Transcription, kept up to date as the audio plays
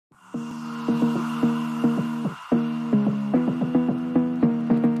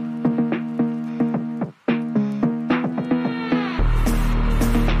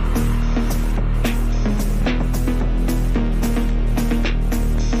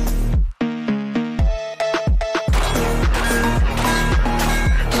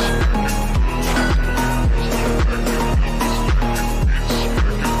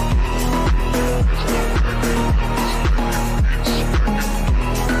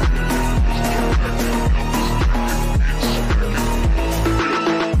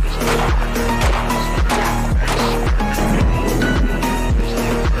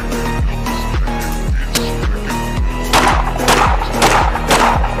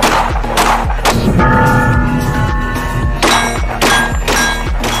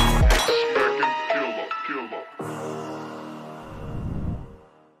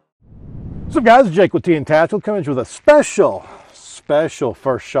up guys, it's Jake with T and Tactical coming with a special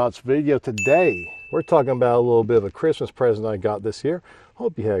first shots video today. We're talking about a little bit of a Christmas present I got this year.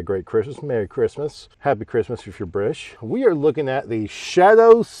 Hope you had a great Christmas. Merry Christmas. Happy Christmas if you're British. We are looking at the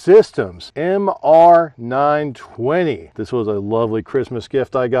Shadow Systems MR920. This was a lovely Christmas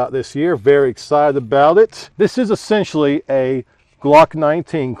gift I got this year. Very excited about it. This is essentially a Glock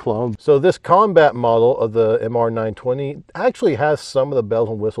 19 clone. So this combat model of the MR920 actually has some of the bells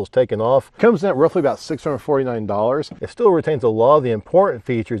and whistles taken off. Comes in at roughly about $649. It still retains a lot of the important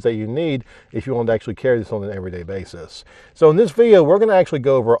features that you need if you want to actually carry this on an everyday basis. So in this video, we're going to actually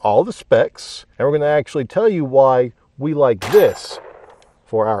go over all the specs, and we're going to actually tell you why we like this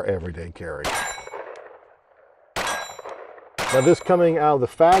for our everyday carry. Now this coming out of the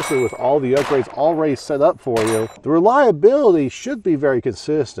factory with all the upgrades already set up for you, the reliability should be very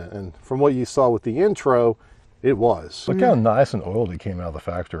consistent. And from what you saw with the intro, it was. Look how nice and oiled it came out of the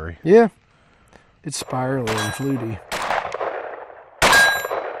factory. Yeah, it's spirally and fluty.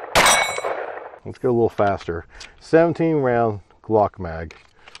 Let's go a little faster. 17 round Glock mag.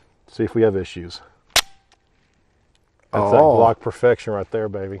 See if we have issues. That's that Glock perfection right there,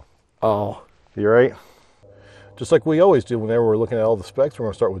 baby. Oh. You right? Just like we always do whenever we're looking at all the specs, we're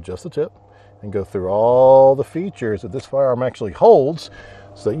going to start with just the tip and go through all the features that this firearm actually holds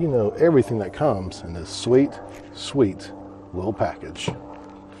so that you know everything that comes in this sweet, sweet little package.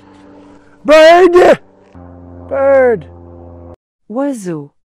 Bird! Bird!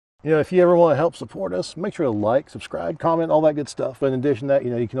 Oiseau. You know, if you ever want to help support us, make sure to like, subscribe, comment, all that good stuff. But in addition to that, you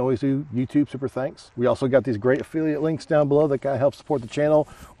know, you can always do YouTube super thanks. We also got these great affiliate links down below that kind of help support the channel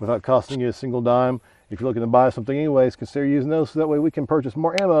without costing you a single dime. If you're looking to buy something anyways, consider using those so that way we can purchase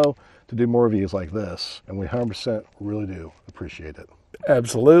more ammo to do more reviews like this. And we 100% really do appreciate it.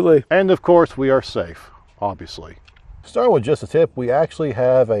 Absolutely. And of course, we are safe, obviously. Starting with just a tip, we actually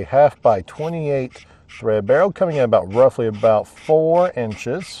have a 1/2x28 thread barrel coming in roughly about 4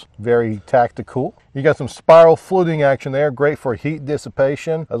 inches. Very tactical. You got some spiral fluting action there, great for heat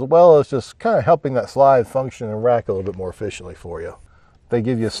dissipation, as well as just kind of helping that slide function and rack a little bit more efficiently for you. They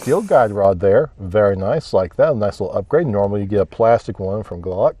give you a steel guide rod there, very nice, like that, a nice little upgrade. Normally you get a plastic one from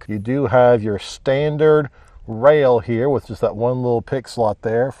Glock. You do have your standard rail here with just that one little pick slot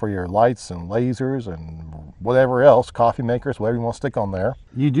there for your lights and lasers and whatever else, coffee makers, whatever you want to stick on there.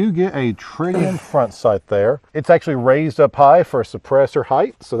 You do get a tritium front sight there. It's actually raised up high for suppressor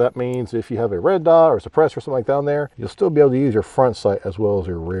height, so that means if you have a red dot or a suppressor or something like that on there, you'll still be able to use your front sight as well as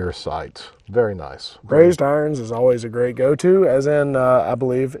your rear sight. Very nice. Raised irons is always a great go-to, as in, I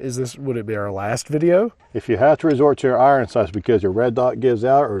believe, would it be our last video? If you have to resort to your iron sights because your red dot gives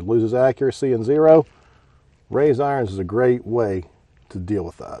out or loses accuracy in zero, raised irons is a great way to deal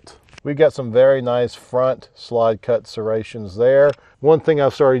with that. We got some very nice front slide cut serrations there. One thing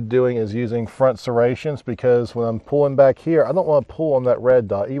I've started doing is using front serrations because when I'm pulling back here, I don't want to pull on that red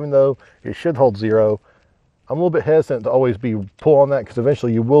dot. Even though it should hold zero, I'm a little bit hesitant to always be pull on that because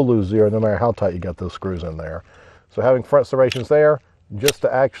eventually you will lose zero no matter how tight you got those screws in there. So having front serrations there, just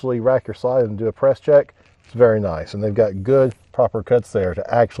to actually rack your slide and do a press check, it's very nice. And they've got good, proper cuts there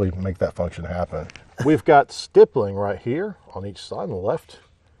to actually make that function happen. We've got stippling right here on each side on the left.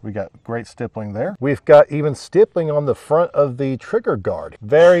 We got great stippling there. We've got even stippling on the front of the trigger guard.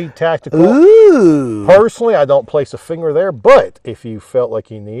 Very tactical. Ooh. Personally, I don't place a finger there, but if you felt like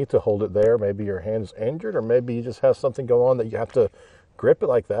you need to hold it there, maybe your hand's injured or maybe you just have something going on that you have to grip it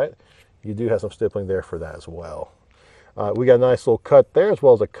like that, you do have some stippling there for that as well. We got a nice little cut there as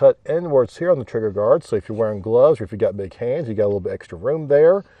well as a cut inwards here on the trigger guard. So if you're wearing gloves or if you got big hands, you got a little bit extra room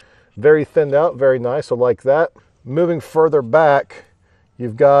there. Very thinned out, very nice, so like that. Moving further back,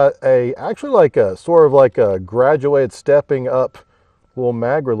 you've got actually like a sort of like a graduated stepping up little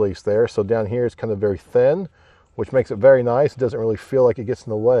mag release there. So down here it's kind of very thin, which makes it very nice. It doesn't really feel like it gets in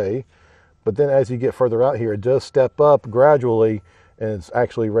the way. But then as you get further out here, it does step up gradually and it's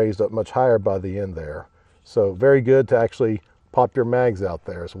actually raised up much higher by the end there. So very good to actually pop your mags out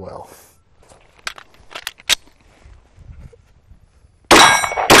there as well.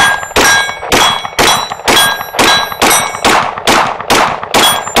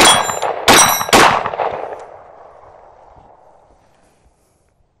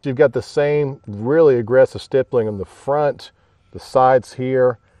 You've got the same really aggressive stippling in the front, the sides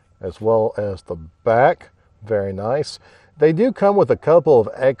here, as well as the back. Very nice. They do come with a couple of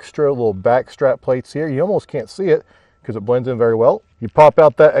extra little back strap plates here. You almost can't see it because it blends in very well. You pop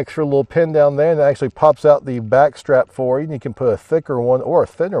out that extra little pin down there and it actually pops out the back strap for you. And you can put a thicker one or a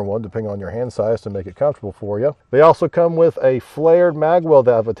thinner one depending on your hand size to make it comfortable for you. They also come with a flared mag well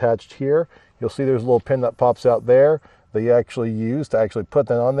that I've attached here. You'll see there's a little pin that pops out there. they actually use to actually put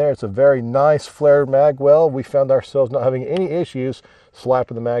that on there. It's a very nice flared mag well. We found ourselves not having any issues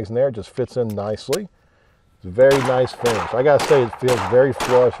slapping the mags in there. It just fits in nicely. It's a very nice finish. I gotta say, it feels very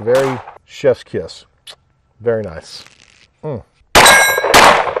flush, very chef's kiss. Very nice.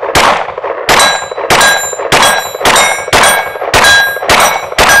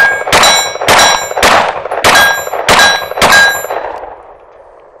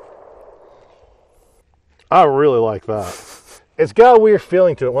 I really like that. It's got a weird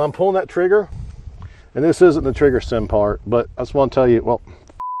feeling to it when I'm pulling that trigger. And this isn't the trigger sim part, but I just want to tell you, well,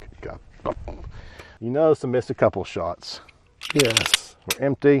 God. You notice I missed a couple shots. Yes. We're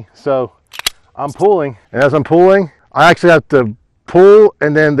empty. So I'm pulling, and as I'm pulling, I actually have to pull,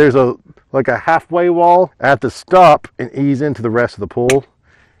 and then there's like a halfway wall. I have to stop and ease into the rest of the pull.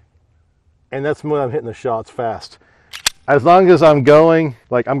 And that's when I'm hitting the shots fast. As long as I'm going,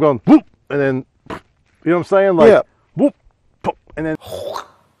 like I'm going whoop, and then, you know what I'm saying? Like, yeah. Whoop, pop, and then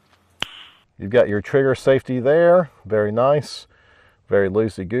you've got your trigger safety there. Very nice. Very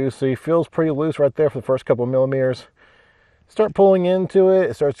loosey-goosey. Feels pretty loose right there for the first couple of millimeters. Start pulling into it.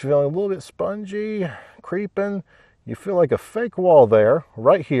 It starts feeling a little bit spongy, creeping. You feel like a fake wall there,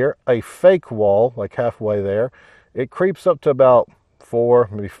 right here. A fake wall, like halfway there. It creeps up to about 4,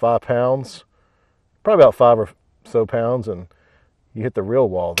 maybe 5 pounds. Probably about 5 or so pounds, and you hit the real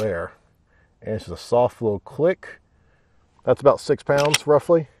wall there. And it's just a soft little click. That's about 6 pounds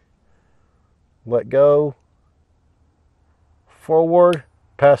roughly. Let go. Forward,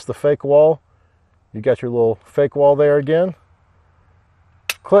 past the fake wall. You got your little fake wall there again.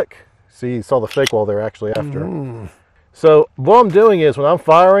 Click. See, you saw the fake wall there actually after. So what I'm doing is when I'm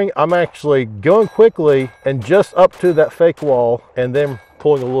firing, I'm actually going quickly and just up to that fake wall and then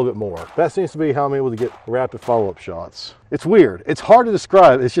pulling a little bit more. That seems to be how I'm able to get rapid follow-up shots. It's weird. It's hard to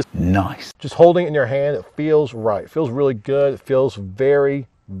describe. It's just nice. Just holding it in your hand, it feels right. It feels really good. It feels very,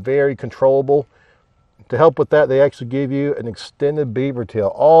 very controllable. To help with that, they actually give you an extended beaver tail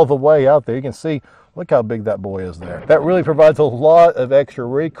all the way out there. You can see, look how big that boy is there. That really provides a lot of extra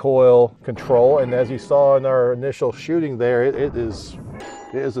recoil control, and as you saw in our initial shooting there, it is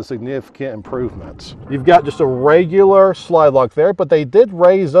a significant improvement. You've got just a regular slide lock there, but they did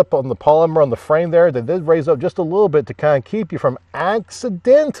raise up on the polymer on the frame there. They did raise up just a little bit to kind of keep you from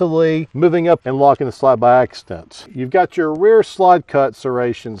accidentally moving up and locking the slide by accident. You've got your rear slide cut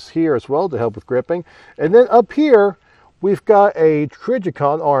serrations here as well to help with gripping. And then up here, we've got a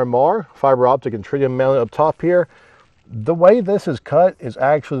Trigicon RMR, fiber optic and tritium mounted up top here. The way this is cut is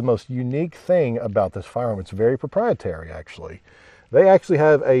actually the most unique thing about this firearm. It's very proprietary, actually. They actually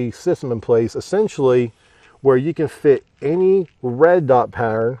have a system in place, essentially, where you can fit any red dot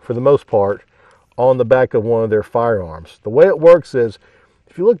pattern, for the most part, on the back of one of their firearms. The way it works is,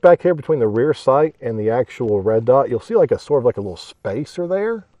 if you look back here between the rear sight and the actual red dot, you'll see like a sort of like a little spacer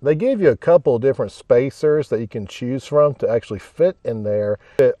there. They give you a couple of different spacers that you can choose from to actually fit in there.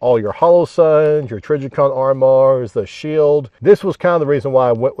 Fit all your hollow suns, your Trigicon RMRs, the shield. This was kind of the reason why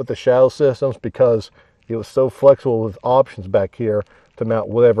I went with the shadow systems, because it was so flexible with options back here to mount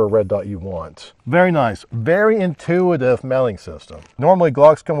whatever red dot you want. Very nice, very intuitive mounting system. Normally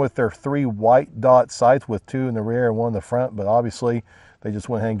Glocks come with their 3 white dot sights with 2 in the rear and 1 in the front, but obviously they just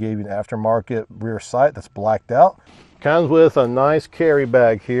went ahead and gave you an aftermarket rear sight that's blacked out. Comes with a nice carry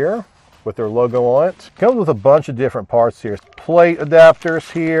bag here with their logo on it. Comes with a bunch of different parts here. Plate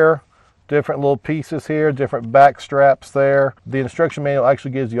adapters here, different little pieces here, different back straps there. The instruction manual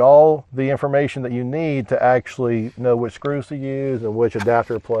actually gives you all the information that you need to actually know which screws to use and which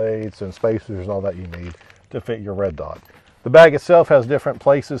adapter plates and spacers and all that you need to fit your red dot. The bag itself has different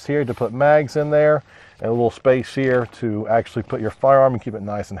places here to put mags in there and a little space here to actually put your firearm and keep it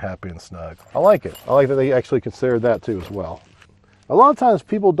nice and happy and snug. I like it. I like that they actually considered that too as well. A lot of times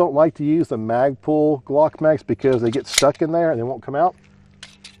people don't like to use the Magpul Glock mags because they get stuck in there and they won't come out.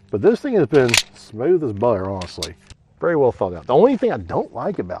 But this thing has been smooth as butter, honestly. Very well thought out. The only thing I don't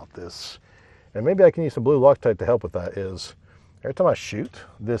like about this, and maybe I can use some blue Loctite to help with that, is every time I shoot,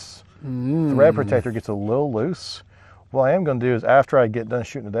 this thread protector gets a little loose. What I am going to do is after I get done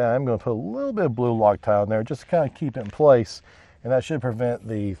shooting today, I'm going to put a little bit of blue Loctite in there just to kind of keep it in place, and that should prevent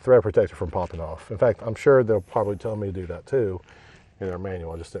the thread protector from popping off. In fact, I'm sure they'll probably tell me to do that too in their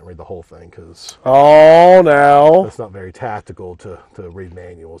manual. I just didn't read the whole thing because it's not very tactical to read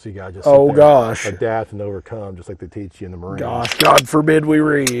manuals. You gotta just adapt and overcome, just like they teach you in the Marines. Gosh, God forbid we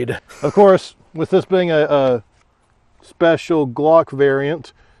read. Of course, with this being a special Glock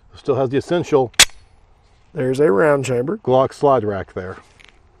variant, it still has the essential. There's a round chamber. Glock slide rack there.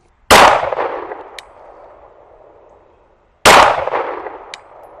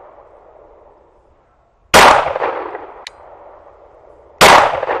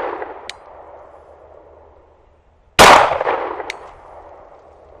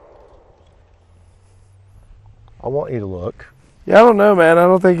 I want you to look. Yeah, I don't know, man. I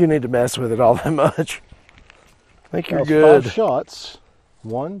don't think you need to mess with it all that much. I think you're good. 5 shots.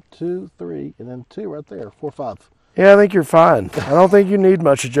 1, 2, 3, and then 2 right there. 4, 5. Yeah, I think you're fine. I don't think you need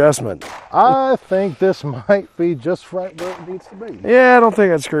much adjustment. I think this might be just right where it needs to be. Yeah, I don't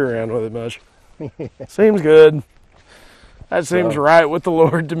think I'd screw around with it much. Seems good. That seems right with the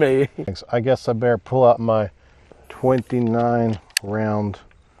Lord to me. I guess I better pull out my 29 round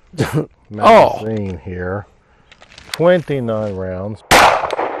magazine here. 29 rounds.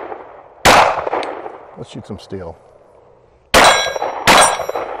 Let's shoot some steel.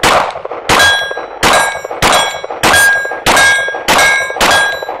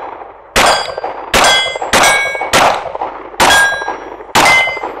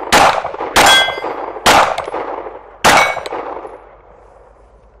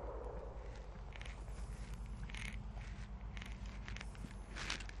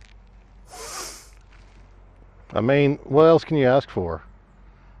 I mean, what else can you ask for?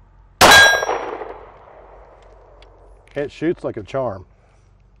 It shoots like a charm.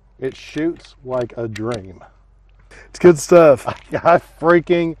 It shoots like a dream. It's good stuff. I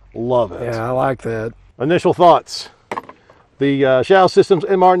freaking love it. Yeah, I like that. Initial thoughts. The Shadow Systems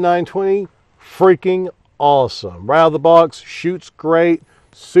MR920, freaking awesome. Right out of the box, shoots great,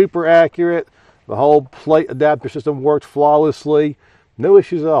 super accurate. The whole plate adapter system worked flawlessly. No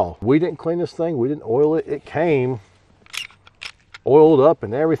issues at all. We didn't clean this thing. We didn't oil it. It came oiled up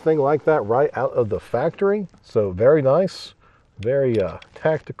and everything like that right out of the factory. So very nice, very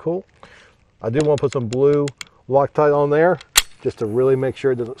tactical. I did want to put some blue Loctite on there just to really make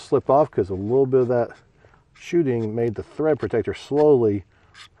sure it doesn't slip off, because a little bit of that shooting made the thread protector slowly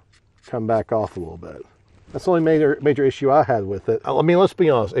come back off a little bit. That's the only major issue I had with it. I mean, let's be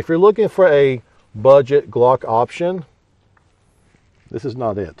honest. If you're looking for a budget Glock option, this is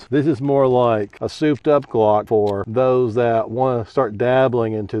not it. This is more like a souped up Glock for those that want to start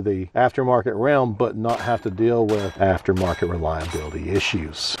dabbling into the aftermarket realm but not have to deal with aftermarket reliability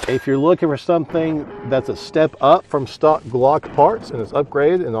issues. If you're looking for something that's a step up from stock Glock parts and it's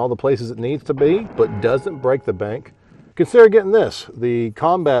upgraded in all the places it needs to be but doesn't break the bank, consider getting this, the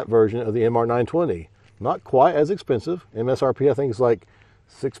combat version of the MR920. Not quite as expensive. MSRP I think is like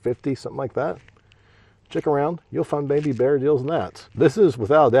 $650, something like that. Check around, you'll find maybe better deals than that. This is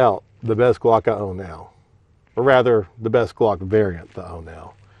without a doubt the best Glock I own now. Or rather, the best Glock variant that I own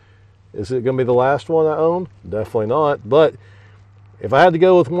now. Is it gonna be the last one I own? Definitely not, but if I had to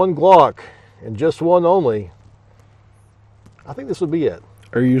go with one Glock and just one only, I think this would be it.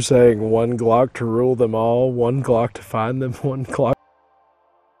 Are you saying one Glock to rule them all, one Glock to find them, one Glock?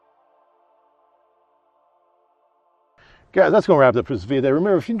 Guys, that's gonna wrap it up for this video.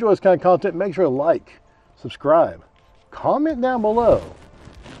 Remember, if you enjoy this kind of content, make sure to like, subscribe, comment down below.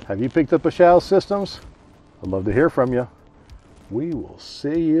 Have you picked up a Shadow Systems? I'd love to hear from you. We will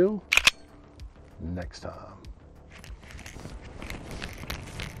see you next time.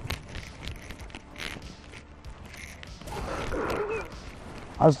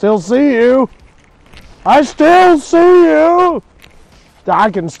 I still see you. I still see you.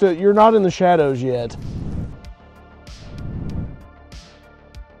 I can still, you're not in the shadows yet.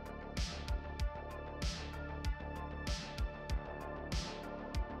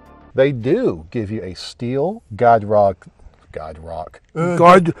 They do give you a steel guide rock.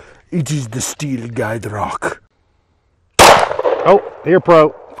 God, it is the steel guide rock. Oh, here,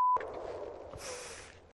 pro.